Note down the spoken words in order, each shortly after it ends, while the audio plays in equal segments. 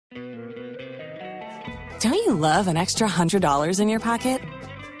Don't you love an extra $100 in your pocket?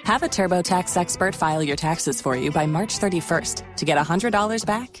 Have a TurboTax expert file your taxes for you by March 31st to get $100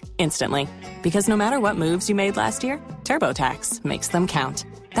 back instantly. Because no matter what moves you made last year, TurboTax makes them count.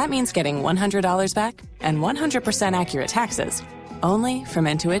 That means getting $100 back and 100% accurate taxes, only from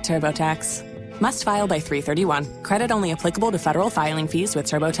Intuit TurboTax. Must file by 3/31. Credit only applicable to federal filing fees with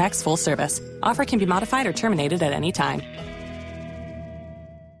TurboTax full service. Offer can be modified or terminated at any time.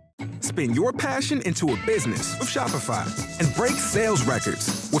 Spin your passion into a business with Shopify and break sales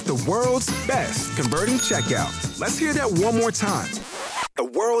records with the world's best converting checkout. Let's hear that one more time. The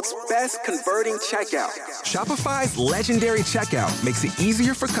world's best converting checkout. Shopify's legendary checkout makes it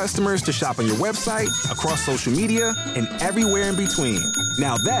easier for customers to shop on your website, across social media, and everywhere in between.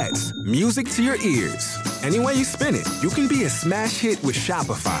 Now that's music to your ears. Any way you spin it, you can be a smash hit with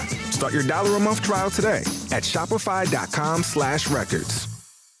Shopify. Start your $1 a month trial today at shopify.com/records.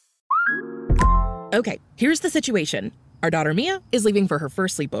 Okay, here's the situation. Our daughter Mia is leaving for her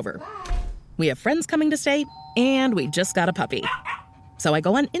first sleepover. We have friends coming to stay, and we just got a puppy. So I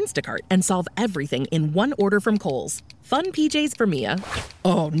go on Instacart and solve everything in one order from Kohl's. Fun PJs for Mia.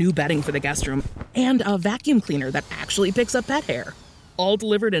 Oh, new bedding for the guest room. And a vacuum cleaner that actually picks up pet hair. All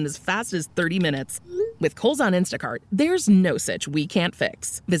delivered in as fast as 30 minutes. With Kohl's on Instacart, there's no such we can't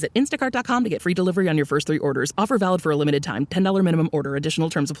fix. Visit instacart.com to get free delivery on your first 3 orders. Offer valid for a limited time. $10 minimum order.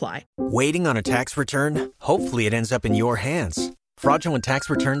 Additional terms apply. Waiting on a tax return? Hopefully it ends up in your hands. Fraudulent tax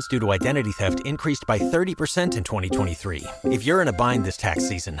returns due to identity theft increased by 30% in 2023. If you're in a bind this tax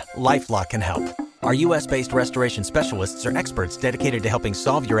season, LifeLock can help. Our U.S.-based restoration specialists are experts dedicated to helping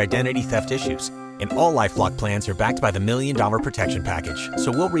solve your identity theft issues. And all LifeLock plans are backed by the $1 Million Protection Package.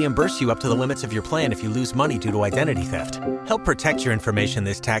 So we'll reimburse you up to the limits of your plan if you lose money due to identity theft. Help protect your information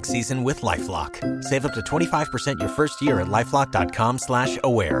this tax season with LifeLock. Save up to 25% your first year at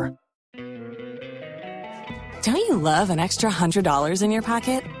LifeLock.com/aware. Don't you love an extra $100 in your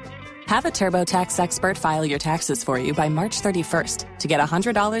pocket? Have a TurboTax expert file your taxes for you by March 31st to get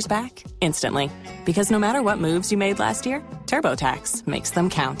 $100 back instantly. Because no matter what moves you made last year, TurboTax makes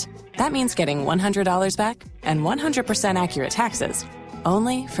them count. That means getting $100 back and 100% accurate taxes,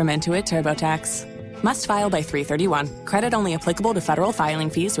 only from Intuit TurboTax. Must file by 3/31. Credit only applicable to federal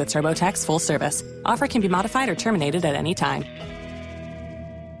filing fees with TurboTax full service. Offer can be modified or terminated at any time.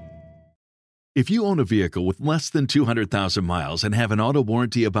 If you own a vehicle with less than 200,000 miles and have an auto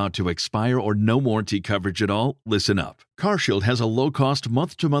warranty about to expire or no warranty coverage at all, listen up. CarShield has a low-cost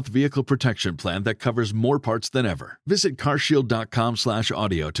month-to-month vehicle protection plan that covers more parts than ever. Visit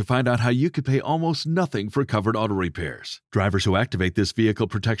carshield.com/audio to find out how you could pay almost nothing for covered auto repairs. Drivers who activate this vehicle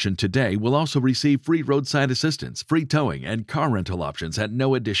protection today will also receive free roadside assistance, free towing, and car rental options at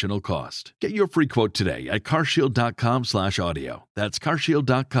no additional cost. Get your free quote today at carshield.com/audio. That's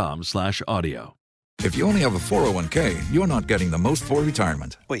carshield.com/audio. If you only have a 401k, you're not getting the most for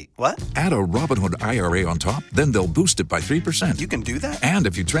retirement. Wait, what? Add a Robinhood IRA on top, then they'll boost it by 3%. You can do that? And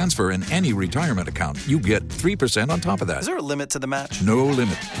if you transfer in any retirement account, you get 3% on top of that. Is there a limit to the match? No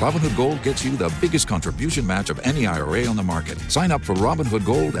limit. Robinhood Gold gets you the biggest contribution match of any IRA on the market. Sign up for Robinhood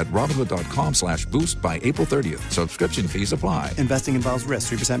Gold at Robinhood.com/boost by April 30th. Subscription fees apply. Investing involves risk.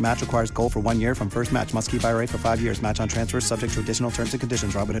 3% match requires gold for 1 year from first match. Must keep IRA for 5 years. Match on transfers subject to additional terms and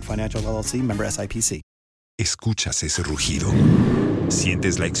conditions. Robinhood Financial LLC. Member SIPC. ¿Escuchas ese rugido?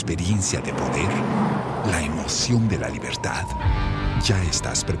 ¿Sientes la experiencia de poder? ¿La emoción de la libertad? Ya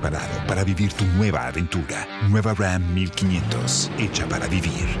estás preparado para vivir tu nueva aventura. Nueva Ram 1500, hecha para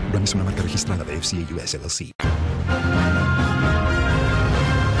vivir. Ram es una marca registrada de FCA US LLC.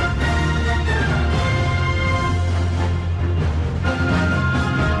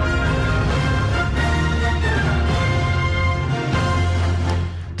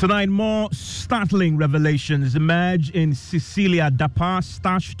 Tonight, more startling revelations emerge in Cecilia Dapaah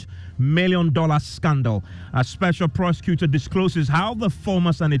stashed $1 million scandal. A special prosecutor discloses how the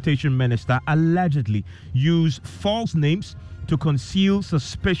former sanitation minister allegedly used false names to conceal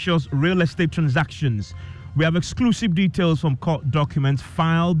suspicious real estate transactions. We have exclusive details from court documents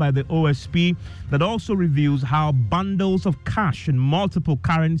filed by the OSP that also reveals how bundles of cash in multiple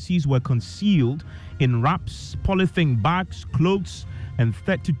currencies were concealed in wraps, polythene bags, clothes, and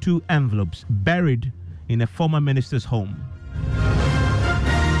 32 envelopes buried in a former minister's home.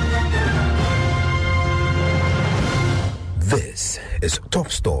 This is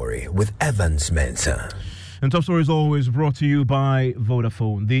Top Story with Evans Mensah. And Top Story is always brought to you by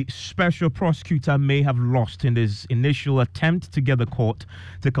Vodafone. The special prosecutor may have lost in his initial attempt to get the court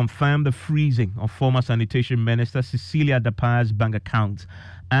to confirm the freezing of former sanitation minister Cecilia Dapaah's bank account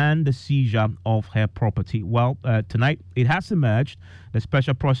and the seizure of her property. Well, tonight it has emerged the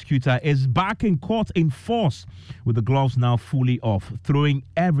special prosecutor is back in court in force with the gloves now fully off, throwing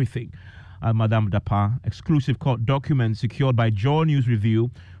everything at Madame Dapaah. Exclusive court documents secured by Joy News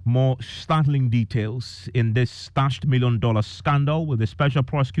Review. More startling details in this stashed $1 million scandal, with the special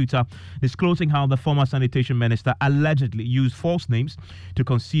prosecutor disclosing how the former sanitation minister allegedly used false names to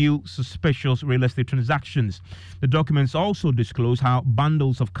conceal suspicious real estate transactions. The documents also disclose how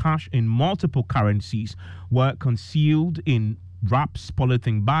bundles of cash in multiple currencies were concealed in wraps,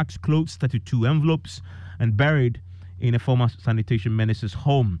 polythene bags, clothes, 32 envelopes, and buried in a former sanitation minister's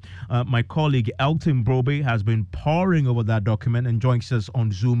home. My colleague Elton Brobe has been poring over that document and joins us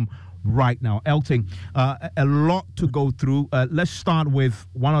on Zoom right now. Elton, a lot to go through. Let's start with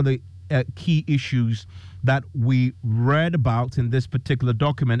one of the key issues that we read about in this particular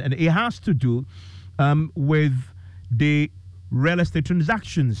document, and it has to do with the real estate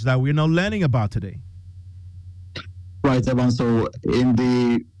transactions that we're now learning about today. Right, Evan. So in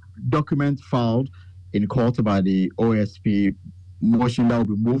the document filed in court by the OSP, motion that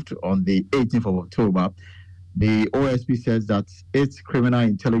will be moved on the 18th of October, the OSP says that its criminal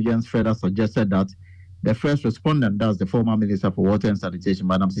intelligence further suggested that the first respondent, that's the former Minister for Water and Sanitation,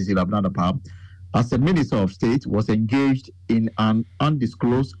 Madam Cecilia Dapaah, as a Minister of State, was engaged in an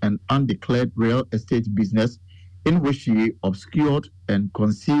undisclosed and undeclared real estate business in which she obscured and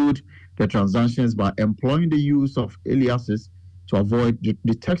concealed the transactions by employing the use of aliases to avoid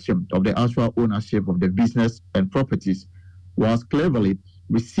detection of the actual ownership of the business and properties, whilst cleverly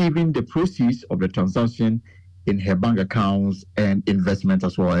receiving the proceeds of the transaction in her bank accounts and investment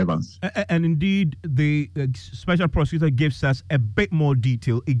as well, Evans. And indeed, the special prosecutor gives us a bit more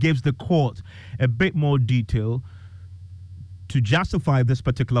detail. It gives the court a bit more detail to justify this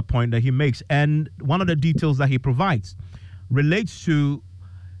particular point that he makes. And one of the details that he provides relates to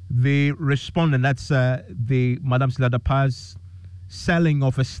the respondent, that's the Madame Cecilia Dapaah's selling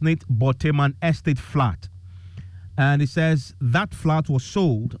of a Snit Boteman estate flat. And it says that flat was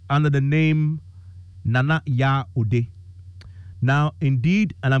sold under the name Nana Ya Ode. Now,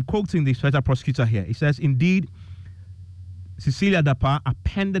 indeed, and I'm quoting the special prosecutor here, it says, indeed, Cecilia Dapaah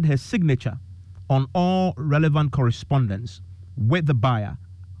appended her signature on all relevant correspondence with the buyer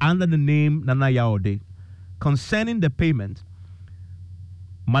under the name Nana Ya Ode. Concerning the payment,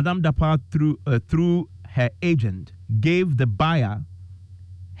 Madame Dapaah, through her agent, gave the buyer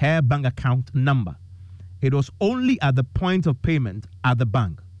her bank account number. It was only at the point of payment at the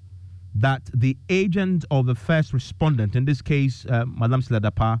bank that the agent of the first respondent, in this case, Madame Cecilia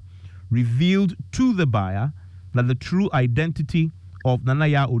Dapaah, revealed to the buyer that the true identity of Nana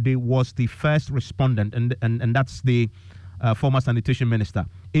Ya Ode was the first respondent, and that's the former sanitation minister,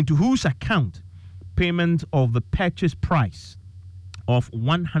 into whose account payment of the purchase price of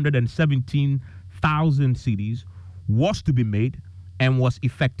 117,000 cedis was to be made and was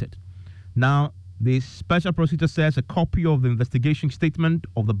effected. Now, the special prosecutor says a copy of the investigation statement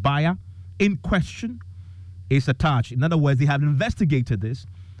of the buyer in question is attached. In other words, they have investigated this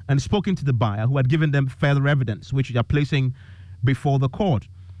and spoken to the buyer, who had given them further evidence, which they are placing before the court.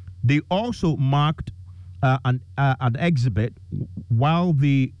 They also marked an exhibit while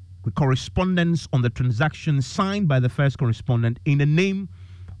the correspondence on the transaction signed by the first correspondent in the name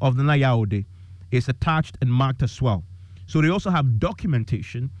of the Nana Ya Ode is attached and marked as well. So they also have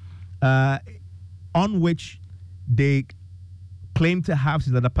documentation on which they claim to have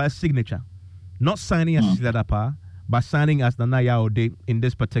Cecilia Dapaah's signature, not signing as Cecilia Dapaah, but signing as Nana Ya Ode in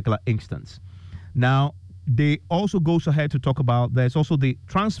this particular instance. Now, they also goes ahead to talk about there's also the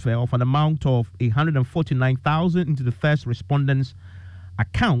transfer of an amount of 149,000 into the first respondent's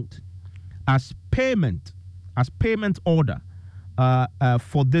account as payment order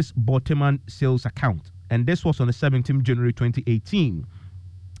for this Boteman sales account. And this was on the 17th January 2018.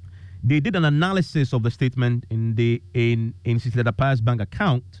 They did an analysis of the statement in Cecilia Dapaah's bank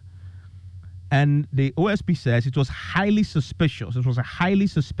account, and the OSP says it was highly suspicious. It was a highly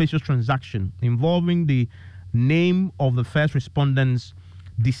suspicious transaction involving the name of the first respondent's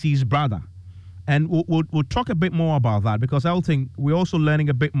deceased brother. And we'll talk a bit more about that, because I think we're also learning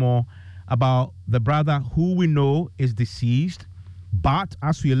a bit more about the brother who we know is deceased, but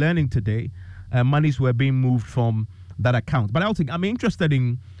as we're learning today, monies were being moved from that account. But I think I'm interested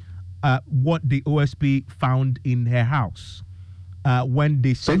in what the OSP found in her house when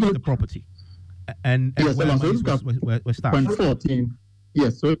they searched the property. And yes, where monies were started. Point 14.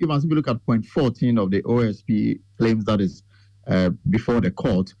 Yes, so if you look at point 14 of the OSP claims that is before the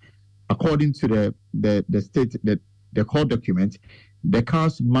court, according to the court document, the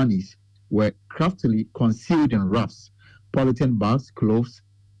cash monies were craftily concealed in wraps, polythene bags, clothes,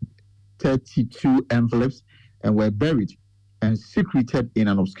 32 envelopes and were buried and secreted in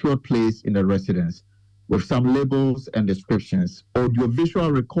an obscure place in the residence, with some labels and descriptions.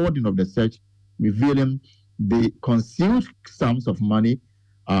 Audiovisual recording of the search revealing the concealed sums of money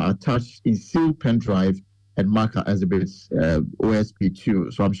are attached in sealed pen drive and marker exhibits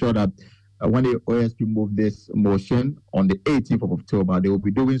OSP2. So I'm sure that when the OSP moved this motion on the 18th of October, they will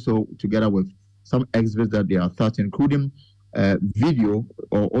be doing so together with some exhibits that they are attached, including video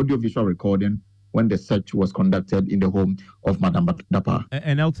or audiovisual recording when the search was conducted in the home of Madam Dapaah.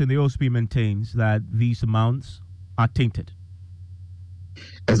 And Elton, the OSP maintains that these amounts are tainted.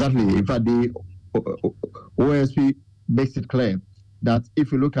 Exactly. In fact, the OSP makes it clear that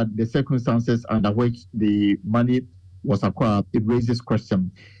if you look at the circumstances under which the money was acquired, it raises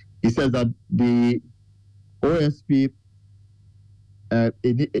question. It says that the OSP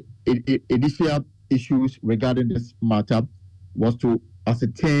initial issues regarding this matter was to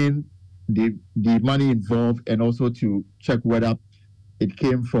ascertain the money involved and also to check whether it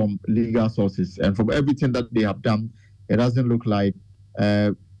came from legal sources. And from everything that they have done, it doesn't look like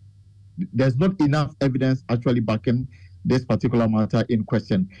there's not enough evidence actually backing this particular matter in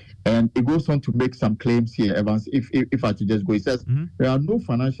question. And it goes on to make some claims here, Evans, if I should just go. It says there are no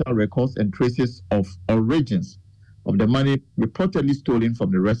financial records and traces of origins of the money reportedly stolen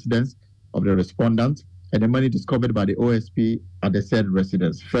from the residence of the respondent and the money discovered by the OSP at the said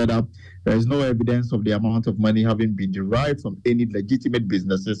residence. Further, there is no evidence of the amount of money having been derived from any legitimate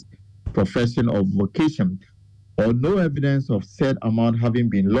businesses, profession, or vocation, or no evidence of said amount having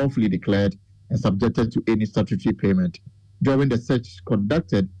been lawfully declared and subjected to any statutory payment. During the search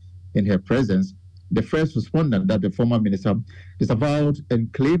conducted in her presence, the first respondent, that the former minister, disavowed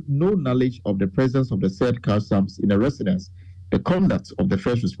and claimed no knowledge of the presence of the said cash sums in the residence. The conduct of the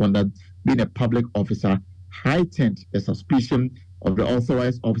first respondent, being a public officer, heightened the suspicion of the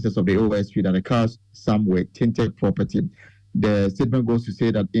authorized officers of the OSP that the cash sum were tainted property. The statement goes to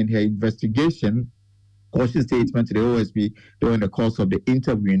say that in her investigation, caution statement to the OSP during the course of the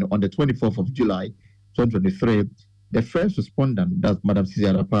interview on the 24th of July, 2023, the first respondent, that's Madam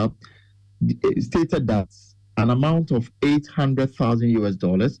Cecilia Dapaah, stated that an amount of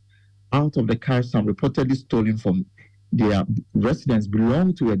 $800,000 out of the cash sum reportedly stolen from their residence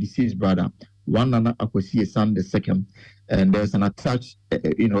belonged to a deceased brother, one Nana Akwesi San II, and there's an attached,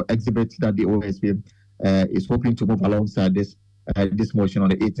 exhibit that the OSP is hoping to move alongside this motion on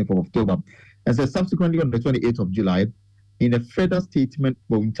the 18th of October. And so subsequently on the 28th of July, in a further statement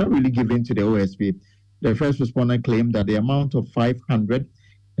voluntarily given to the OSP, the first respondent claimed that the amount of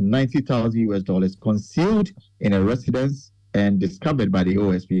 $590,000 concealed in a residence and discovered by the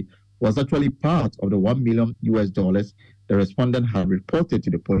OSP was actually part of the $1 million the respondent had reported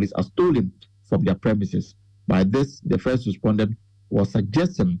to the police as stolen from their premises. By this, the first respondent was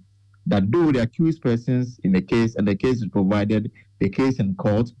suggesting that though the accused persons in the case, and the case is provided, the case in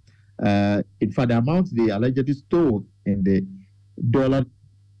court, in fact, the amount they allegedly stole in the dollar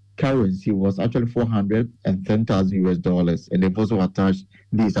currency was actually $410,000, and they've also attached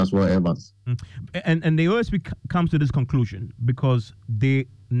these as well, Evans. And the OSP comes to this conclusion because they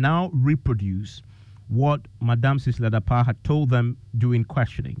now reproduce what Madame Cecilia Dapaah had told them during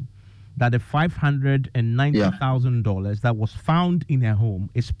questioning, that the $590,000 that was found in her home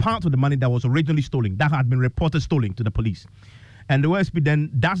is part of the money that was originally stolen, that had been reported stolen to the police. And the OSP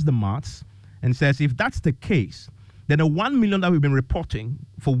then does the maths and says, if that's the case, then the $1 million that we've been reporting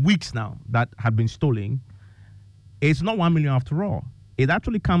for weeks now that had been stolen, it's not $1 million after all. It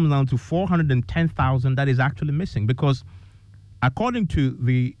actually comes down to $410,000 that is actually missing, because according to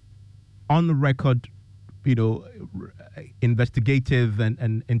the on-the-record, investigative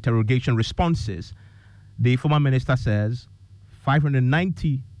and interrogation responses, the former minister says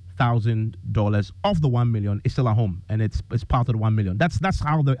 $590,000 of the $1 million is still at home, and it's part of the $1 million. That's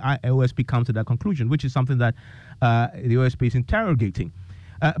how the OSP comes to that conclusion, which is something that the OSP is interrogating.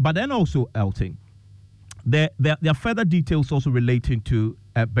 But then also, Elting, there are further details also relating to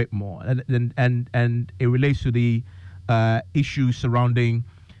a bit more, and it relates to the issues surrounding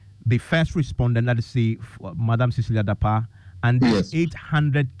the first respondent, that is the Madame Cecilia Dapaah, and the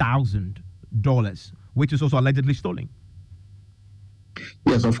 $800,000, which is also allegedly stolen.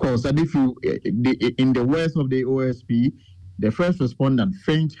 Yes, of course. And if you, in the words of the OSP, the first respondent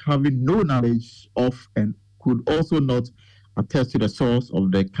feigned having no knowledge of and could also not attest to the source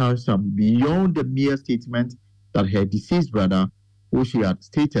of the cash sum beyond the mere statement that her deceased brother, who she had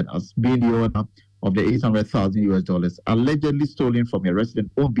stated as being the owner of the $800,000 allegedly stolen from her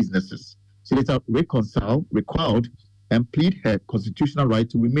resident-owned businesses. She later required and plead her constitutional right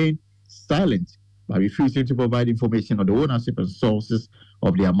to remain silent by refusing to provide information on the ownership and sources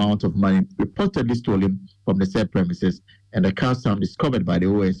of the amount of money reportedly stolen from the said premises, and the cash sum discovered by the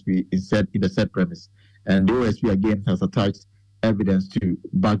OSP in the said premise. And the OSP again has attached evidence to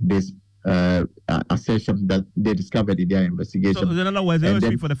back this assertion that they discovered in their investigation. So in other words, the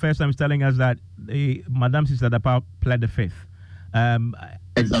OSP for the first time is telling us that Madame Cecilia Dapaah pled the fifth.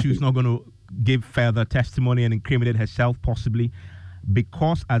 Exactly. She's not going to give further testimony and incriminate herself, possibly,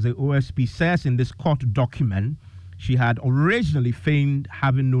 because, as the OSP says in this court document, she had originally feigned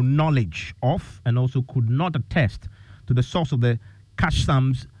having no knowledge of and also could not attest to the source of the cash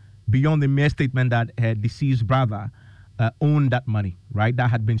sums beyond the mere statement that her deceased brother owned that money, right,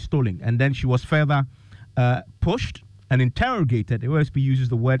 that had been stolen. And then she was further pushed and interrogated. The OSP uses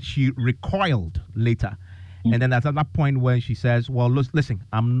the word she recoiled later. And then at that point when she says, well, listen,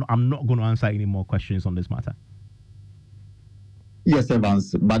 I'm not going to answer any more questions on this matter. Yes,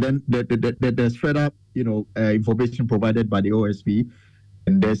 Evans. But then there's further, information provided by the OSP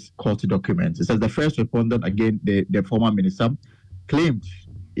in this court document. It says the first respondent, again, the former minister, claimed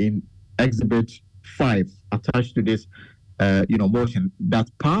in Exhibit 5 attached to this, motion that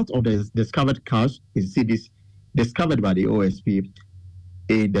part of the discovered cash in CDs discovered by the OSP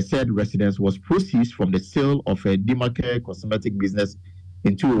in the said residence was proceeds from the sale of a Demarcare cosmetic business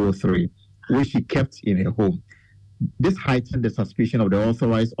in 2003, which she kept in her home. This heightened the suspicion of the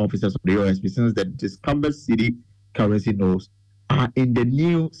authorized officers of the OSP, since the discovered CD currency notes are in the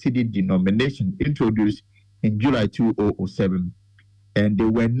new CD denomination introduced in July 2007, and they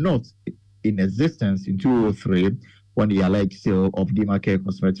were not in existence in 2003 when the alleged sale of Demarcare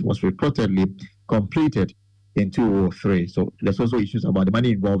cosmetics was reportedly completed in 2003. So there's also issues about the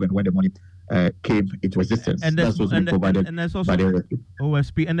money involved and when the money came into existence. And that's also been provided by the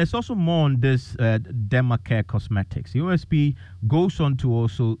OSP. And there's also more on this Demarcare cosmetics. The OSP goes on to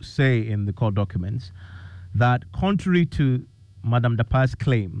also say in the court documents that contrary to Madame Dapaah's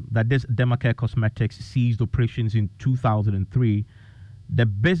claim that this Demarcare cosmetics ceased operations in 2003, the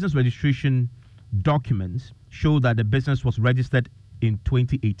business registration documents show that the business was registered in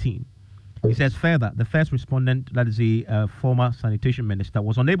 2018. He says further, the first respondent, that is the former sanitation minister,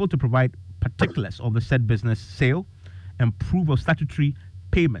 was unable to provide particulars of the said business sale and proof of statutory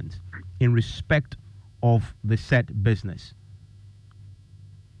payment in respect of the said business.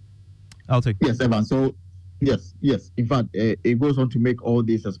 I'll take. Yes, Evan. So, yes. In fact, it goes on to make all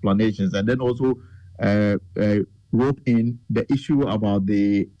these explanations and then also rope in the issue about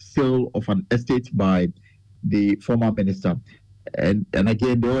the sale of an estate by the former minister. And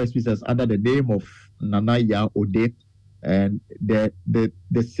again, the OSP says under the name of Nanaya Ode, and the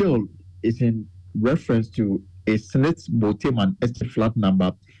sale is in reference to a Snitz Boteman estate flat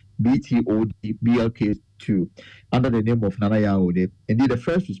number BTOD BLK2 under the name of Nanaya Ode. Indeed, the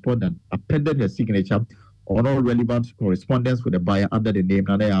first respondent appended her signature on all relevant correspondence with the buyer under the name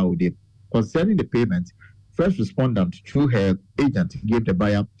Nanaya Ode. Concerning the payment, first respondent through her agent gave the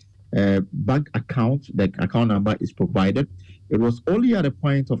buyer bank account. The account number is provided. It was only at the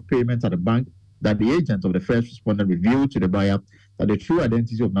point of payment at the bank that the agent of the first respondent revealed to the buyer that the true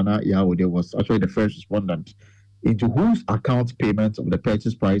identity of Nana Yahode was actually the first respondent, into whose account payment of the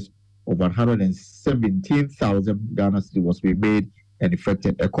purchase price of 117,000 Ghana cedi was being made and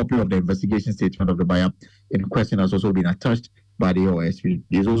effected. A copy of the investigation statement of the buyer in question has also been attached by the OSP.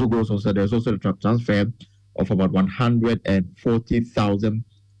 There's also the transfer of about 140,000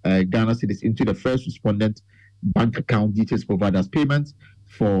 Ghana cedis into the first respondent bank account details provided as payments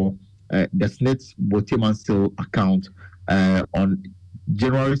for the Snitz Boteman sale account on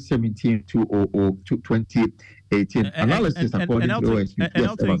January 17, 2018. Analysis according to the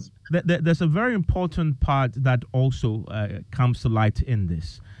OSP. There's a very important part that also comes to light in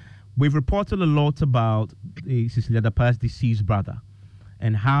this. We've reported a lot about Cecilia Dapaah's deceased brother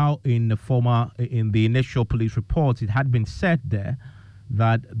and how in the initial police reports, it had been said there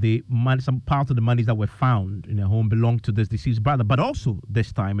that some part of the monies that were found in her home belonged to this deceased brother. But also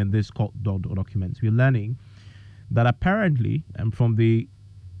this time in this court documents, we're learning that apparently, and from the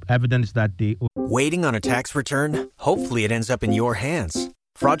evidence that they... Waiting on a tax return? Hopefully it ends up in your hands.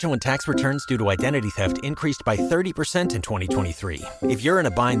 Fraudulent tax returns due to identity theft increased by 30% in 2023. If you're in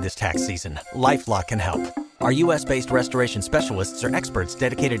a bind this tax season, LifeLock can help. Our U.S.-based restoration specialists are experts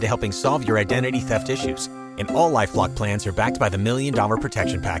dedicated to helping solve your identity theft issues. And all LifeLock plans are backed by the $1 Million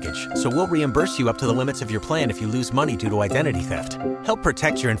Protection Package. So we'll reimburse you up to the limits of your plan if you lose money due to identity theft. Help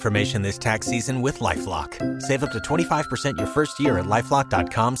protect your information this tax season with LifeLock. Save up to 25% your first year at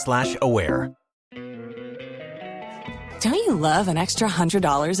LifeLock.com/aware. Don't you love an extra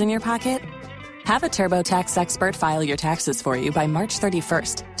 $100 in your pocket? Have a TurboTax expert file your taxes for you by March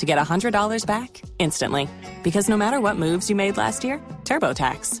 31st to get $100 back instantly. Because no matter what moves you made last year,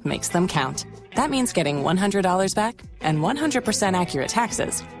 TurboTax makes them count. That means getting $100 back and 100% accurate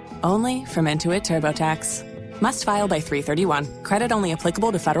taxes only from Intuit TurboTax. Must file by 3/31. Credit only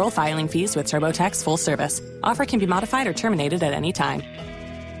applicable to federal filing fees with TurboTax full service. Offer can be modified or terminated at any time.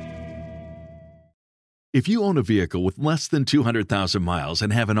 If you own a vehicle with less than 200,000 miles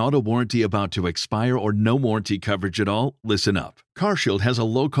and have an auto warranty about to expire or no warranty coverage at all, listen up. CarShield has a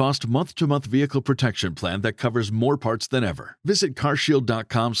low-cost month-to-month vehicle protection plan that covers more parts than ever. Visit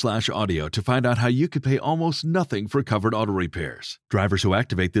carshield.com/audio to find out how you could pay almost nothing for covered auto repairs. Drivers who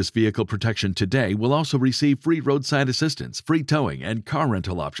activate this vehicle protection today will also receive free roadside assistance, free towing, and car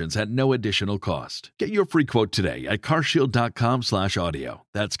rental options at no additional cost. Get your free quote today at carshield.com/audio.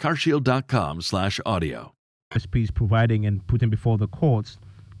 That's carshield.com/audio. SP is providing and putting before the courts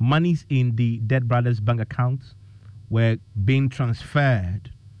monies in the dead brother's bank accounts were being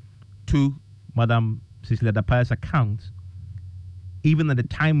transferred to Madam Cecilia Dapaah's account, even at the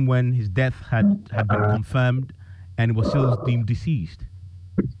time when his death had been confirmed and was still deemed deceased.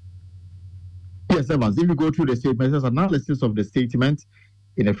 Yes, Evans, if you go through the statement, there's analysis of the statement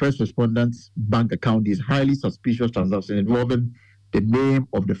in a first respondent's bank account is highly suspicious transaction involving the name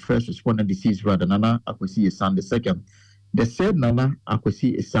of the first respondent deceased brother, Nana Akwesi Esan II. The said Nana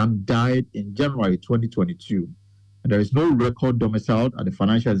Akwesi Esan died in January 2022. There is no record domiciled at the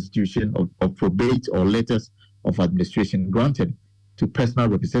financial institution of probate or letters of administration granted to personal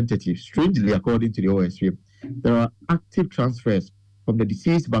representatives. Strangely, according to the OSP, there are active transfers from the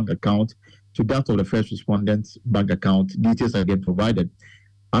deceased bank account to that of the first respondent's bank account. Details are again provided.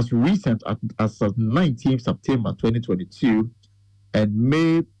 As recent as of 19th September 2022, and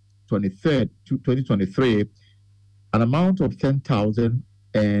May 23rd, 2023, an amount of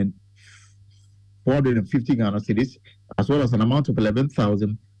 10,450 Ghana cedis, as well as an amount of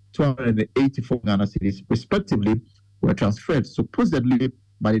 11,284 Ghana cedis, respectively, were transferred supposedly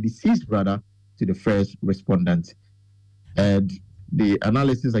by the deceased brother to the first respondent. And the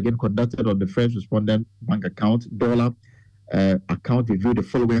analysis again conducted on the first respondent bank account, dollar account, reviewed the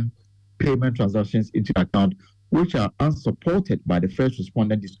following payment transactions into the account, which are unsupported by the first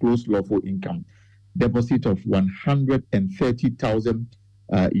respondent disclosed lawful income. Deposit of $130,000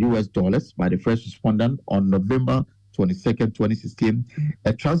 US dollars by the first respondent on November 22nd, 2016.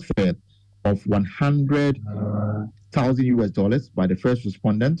 A transfer of $100,000 US dollars by the first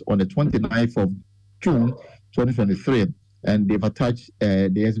respondent on the 29th of June 2023. And they've attached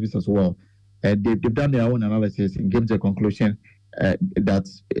the exhibits as well. They've done their own analysis and came to a conclusion that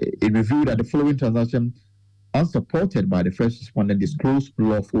it reviewed that the following transaction unsupported by the first respondent disclosed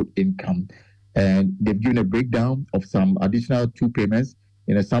lawful income. And they've given a breakdown of some additional two payments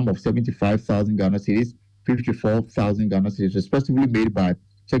in a sum of 75,000 Ghana cedis, 54,000 Ghana cedis, respectively made by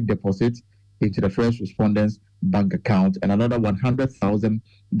check deposits into the first respondent's bank account, and another 100,000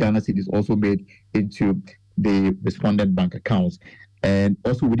 Ghana cedis also made into the respondent bank accounts. And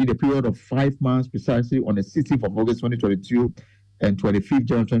also within a period of 5 months, precisely on the 16th of August 2022 and 25th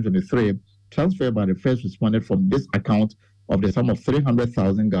January 2023, transferred by the first respondent from this account of the sum of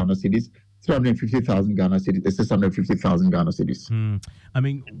 300,000 Ghana cedis, 350,000 Ghana cedis, 650,000 Ghana cedis. I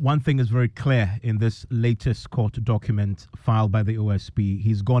mean, one thing is very clear in this latest court document filed by the OSP.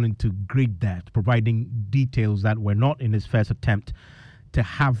 He's gone into great depth, providing details that were not in his first attempt to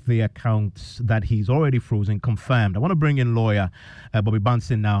have the accounts that he's already frozen confirmed. I want to bring in lawyer Bobby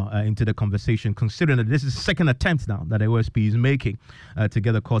Banson now into the conversation, considering that this is the second attempt now that the OSP is making to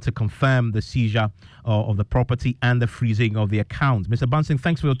get the court to confirm the seizure of the property and the freezing of the accounts. Mr. Banson,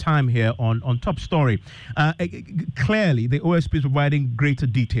 thanks for your time here on Top Story. Clearly, the OSP is providing greater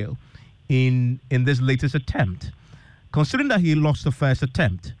detail in this latest attempt. Considering that he lost the first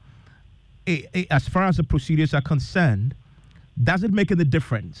attempt, as far as the procedures are concerned, does it make any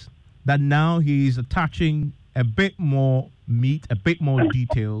difference that now he's attaching a bit more meat, a bit more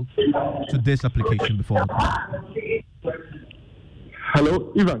detail to this application before the court?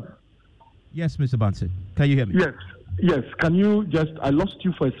 Hello, Ivan. Yes, Mr. Banson. Can you hear me? Yes. Can you just? I lost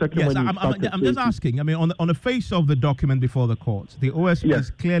you for a second. Yes, when I'm just asking. I mean, on the face of the document before the court, the OSP is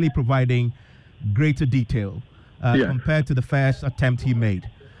clearly providing greater detail compared to the first attempt he made.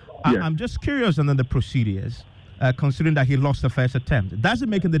 I'm just curious on the procedures. Considering that he lost the first attempt, does it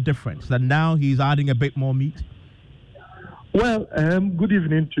make any difference that now he's adding a bit more meat? Well, good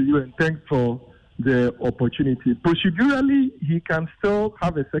evening to you, and thanks for the opportunity. Procedurally, he can still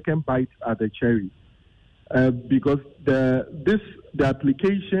have a second bite at the cherry because the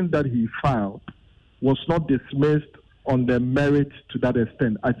application that he filed was not dismissed on the merit to that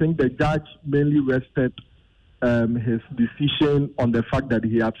extent. I think the judge mainly rested his decision on the fact that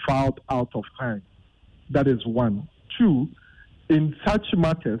he had filed out of time. That is one. Two, in such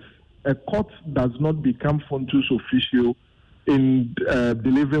matters, a court does not become functus officio in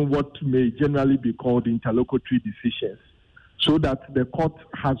delivering what may generally be called interlocutory decisions, so that the court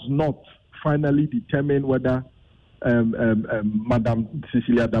has not finally determined whether Madam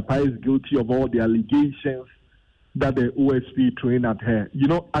Cecilia Dapaah is guilty of all the allegations that the OSP throwing at her.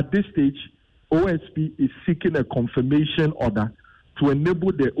 At this stage, OSP is seeking a confirmation order to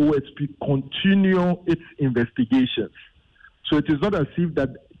enable the OSP continue its investigations. So it is not as if that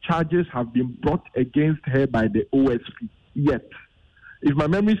charges have been brought against her by the OSP yet. If my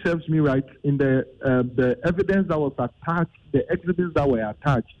memory serves me right, in the evidence that was attached, the exhibits that were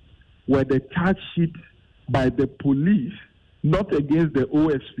attached were the charge sheet by the police, not against the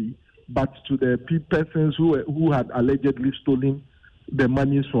OSP, but to the persons who had allegedly stolen the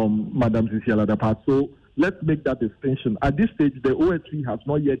monies from Madam Cecilia Dapaah. So let's make that distinction. At this stage, the OSP has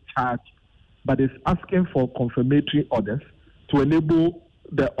not yet charged, but is asking for confirmatory orders to enable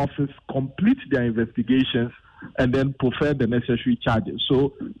the office complete their investigations and then prefer the necessary charges.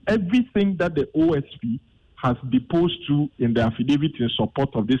 So everything that the OSP has deposed to in the affidavit in support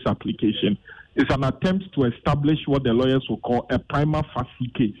of this application is an attempt to establish what the lawyers will call a prima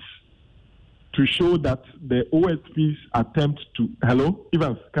facie case, to show that the OSP's attempt to... Hello?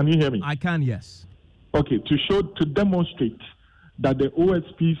 Evans, can you hear me? I can, yes. Okay, to demonstrate that the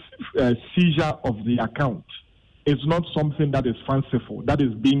OSP's seizure of the account is not something that is fanciful, that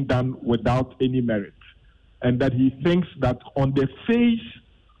is being done without any merit, and that he thinks that on the face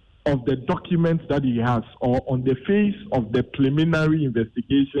of the documents that he has, or on the face of the preliminary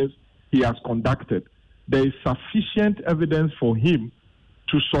investigations he has conducted, there is sufficient evidence for him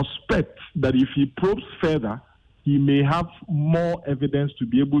to suspect that if he probes further, he may have more evidence to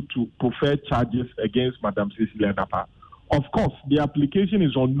be able to prefer charges against Madam Cecilia Dapaah. Of course, the application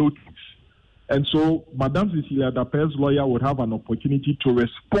is on notice, and so Madam Cecilia Dapaah's lawyer would have an opportunity to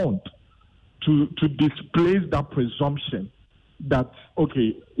respond to displace that presumption that,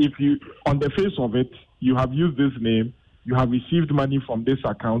 okay, if you, on the face of it, you have used this name, you have received money from this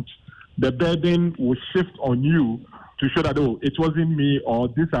account, the burden will shift on you to show that, oh, it wasn't me, or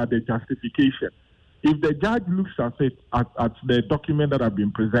these are the justification. If the judge looks at it, at the document that have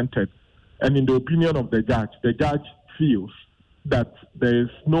been presented, and in the opinion of the judge feels that there is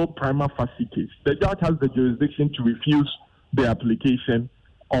no prima facie case, the judge has the jurisdiction to refuse the application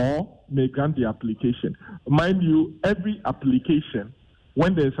or may grant the application. Mind you, every application,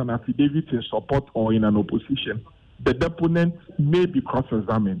 when there is an affidavit in support or in an opposition, the deponent may be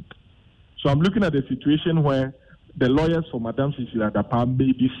cross-examined. So I'm looking at a situation where the lawyers for Madam Cecilia Dapaah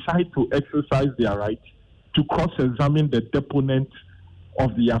may decide to exercise their right to cross-examine the deponent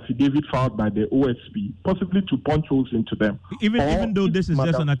of the affidavit filed by the OSP, possibly to punch holes into them. Even though this is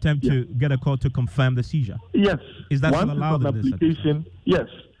just an attempt to get a court to confirm the seizure. Yes. Is that allowed in this application? Yes.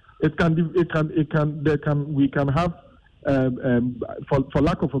 We can have, for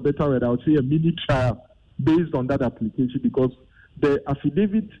lack of a better word, I would say a mini trial based on that application, because the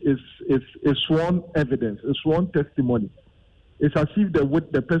affidavit is sworn evidence, is sworn testimony. It's as if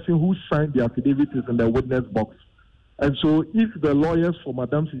the person who signed the affidavit is in the witness box. And so if the lawyers for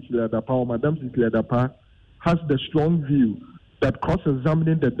Madam Cecilia Dapaah or Madam Cecilia Dapaah has the strong view that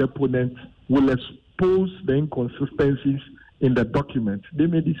cross-examining the deponent will expose the inconsistencies in the document, they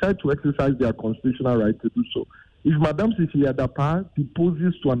may decide to exercise their constitutional right to do so. If Madam Cecilia Dapaah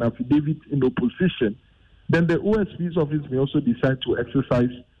deposes to an affidavit in opposition, then the OSP's office may also decide to exercise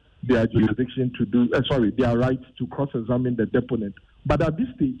their jurisdiction to do, their right to cross-examine the deponent. But at this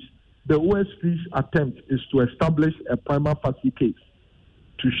stage, the OSP's attempt is to establish a prima facie case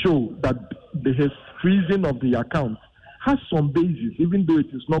to show that his freezing of the account has some basis, even though it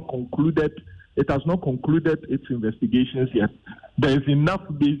is not concluded. It has not concluded its investigations yet. There is enough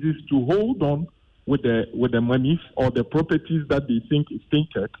basis to hold on with the monies or the properties that they think is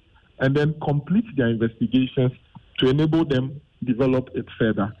tainted, and then complete their investigations to enable them develop it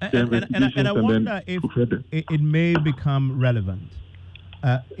further. And I wonder if it may become relevant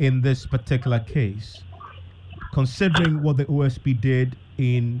in this particular case, considering what the OSP did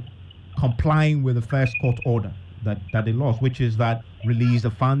in complying with the first court order that they lost, which is that release the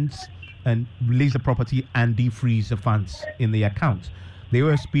funds and release the property and defreeze the funds in the account. The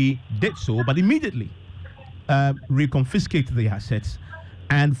OSP did so, but immediately reconfiscated the assets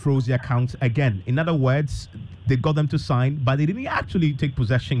and froze the account again. In other words, they got them to sign, but they didn't actually take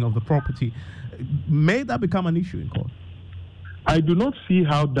possession of the property. May that become an issue in court? I do not see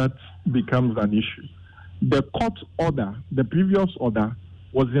how that becomes an issue. The court order, the previous order,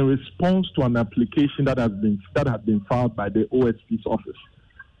 was in response to an application that had been filed by the OSP's office.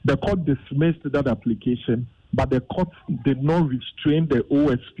 The court dismissed that application but the court did not restrain the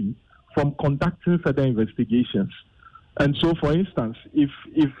OSP from conducting further investigations. And so, for instance, if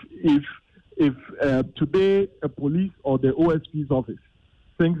today a police or the OSP's office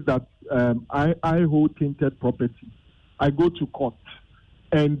thinks that I hold tainted property, I go to court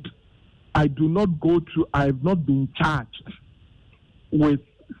and I have not been charged with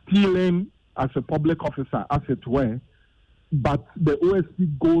stealing as a public officer, as it were, but the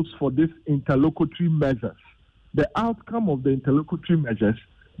OSP goes for these interlocutory measures. The outcome of the interlocutory measures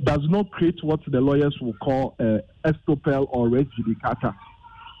does not create what the lawyers will call estoppel or res judicata,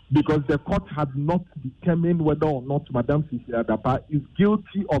 because the court had not determined whether or not Madam Cecilia Dapaah is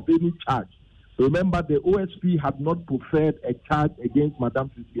guilty of any charge. Remember, the OSP had not preferred a charge against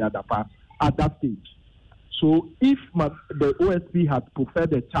Madam Cecilia Dapaah at that stage. So if the OSP had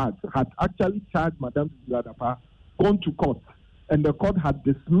preferred a charge, had actually charged Madam Cecilia Dapaah, gone to court, and the court had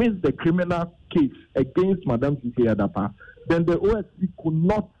dismissed the criminal case against Madam Cecilia Dapaah, then the OSP could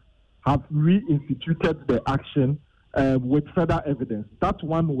not have reinstituted the action with further evidence. That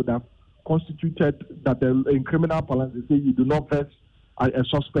one would have constituted that in criminal parlance they say you do not vest a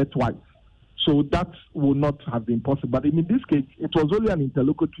suspect twice. So that would not have been possible. But in this case, it was only an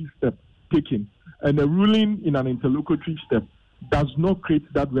interlocutory step taken, and a ruling in an interlocutory step does not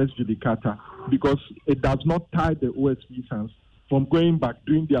create that res judicata, because it does not tie the OSP's hands from going back,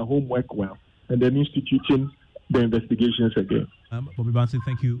 doing their homework well, and then instituting the investigations again. Bobby Bansi,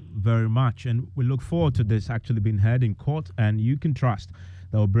 thank you very much. And we look forward to this actually being heard in court, and you can trust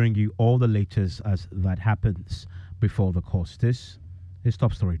that will bring you all the latest as that happens before the court. This is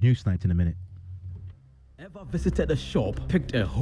Top Story News 9 in a minute. Ever visited a shop, picked a